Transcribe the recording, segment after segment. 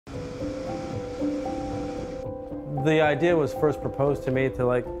The idea was first proposed to me to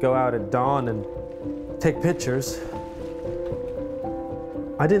like go out at dawn and take pictures.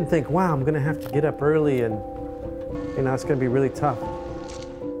 I didn't think, wow, I'm gonna have to get up early and, you know, it's gonna be really tough.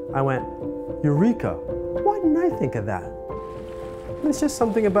 I went, Eureka, why didn't I think of that? It's just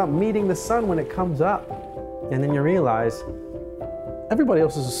something about meeting the sun when it comes up. And then you realize everybody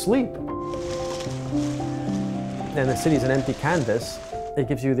else is asleep. And the city's an empty canvas. It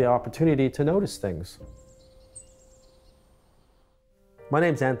gives you the opportunity to notice things. My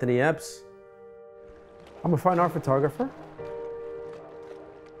name's Anthony Epps. I'm a fine art photographer.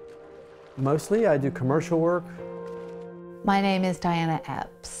 Mostly I do commercial work. My name is Diana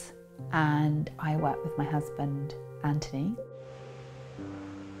Epps and I work with my husband, Anthony.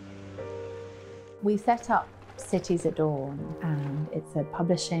 We set up Cities at Dawn, and it's a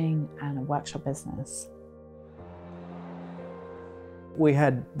publishing and a workshop business. We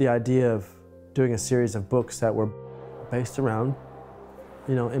had the idea of doing a series of books that were based around,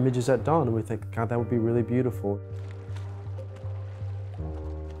 you know, images at dawn, and we think, God, that would be really beautiful.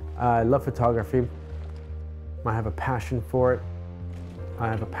 I love photography. I have a passion for it. I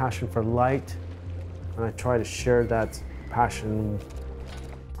have a passion for light, and I try to share that passion.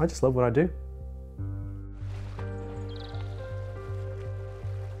 I just love what I do.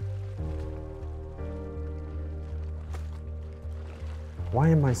 Why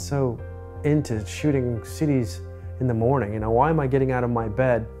am I so into shooting cities in the morning? You know, why am I getting out of my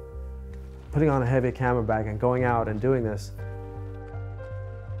bed, putting on a heavy camera bag and going out and doing this?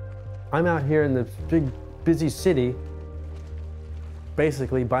 I'm out here in this big, busy city,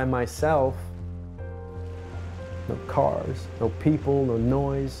 basically by myself. No cars, no people, no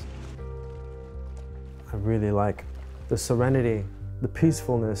noise. I really like the serenity, the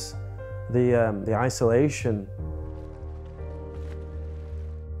peacefulness, the isolation.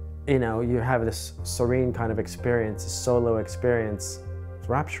 You know, you have this serene kind of experience, a solo experience. It's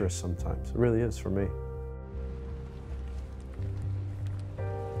rapturous sometimes, it really is for me.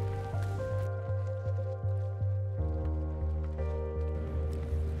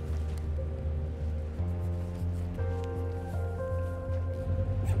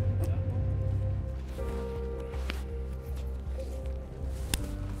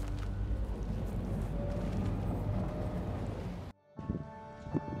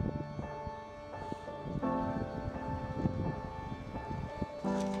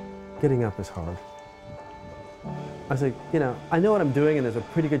 Getting up is hard. I was like, you know, I know what I'm doing and there's a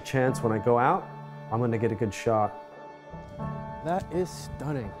pretty good chance when I go out, I'm gonna get a good shot. That is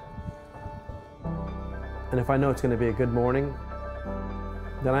stunning. And if I know it's gonna be a good morning,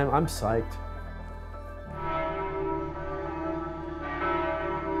 then I'm psyched.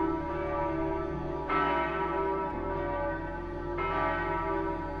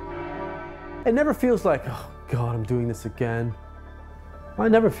 It never feels like, oh God, I'm doing this again. I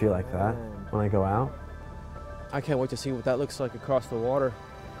never feel like that when I go out. I can't wait to see what that looks like across the water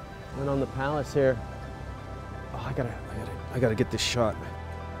and on the palace here. Oh, I gotta get this shot.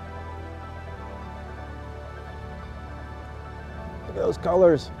 Look at those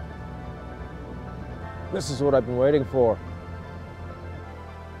colors. This is what I've been waiting for.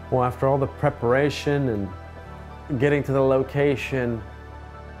 Well, after all the preparation and getting to the location,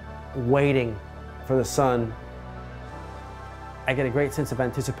 waiting for the sun, I get a great sense of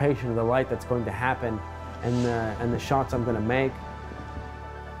anticipation of the light that's going to happen and the shots I'm going to make.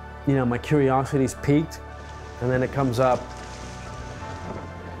 You know, my curiosity's peaked, and then it comes up.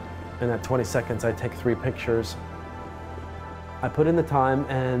 In that 20 seconds, I take 3 pictures. I put in the time,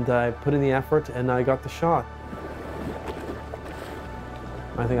 and I put in the effort, and I got the shot.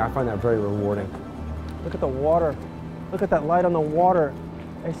 I find that very rewarding. Look at the water. Look at that light on the water.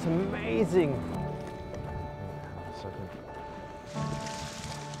 It's amazing.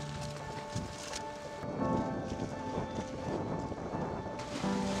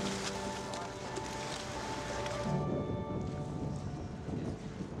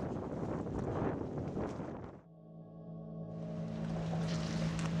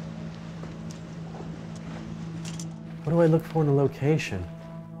 What do I look for in a location?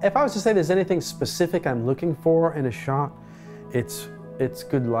 If I was to say there's anything specific I'm looking for in a shot, it's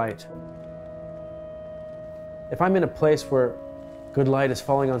good light. If I'm in a place where good light is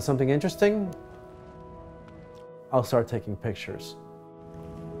falling on something interesting, I'll start taking pictures.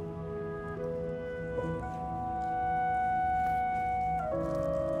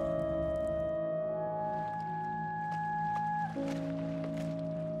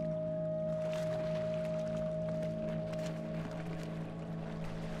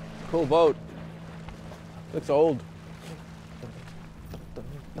 Cool boat. Looks old.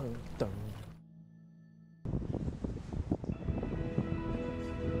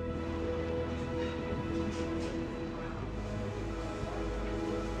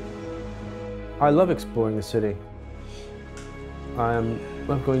 I love exploring the city. I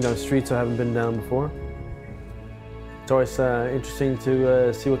love going down streets I haven't been down before. It's always interesting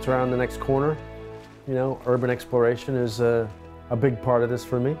to see what's around the next corner. You know, urban exploration is a big part of this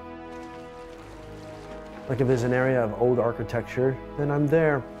for me. Like if there's an area of old architecture, then I'm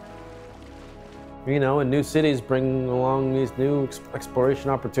there. You know, and new cities bring along these new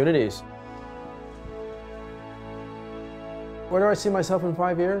exploration opportunities. Where do I see myself in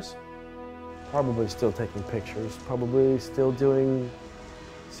 5 years? Probably still taking pictures, probably still doing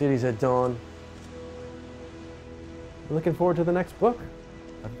cities at dawn. I'm looking forward to the next book.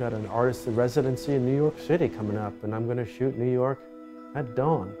 I've got an artist in residency in New York City coming up, and I'm gonna shoot New York at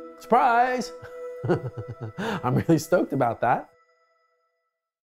dawn. Surprise! I'm really stoked about that.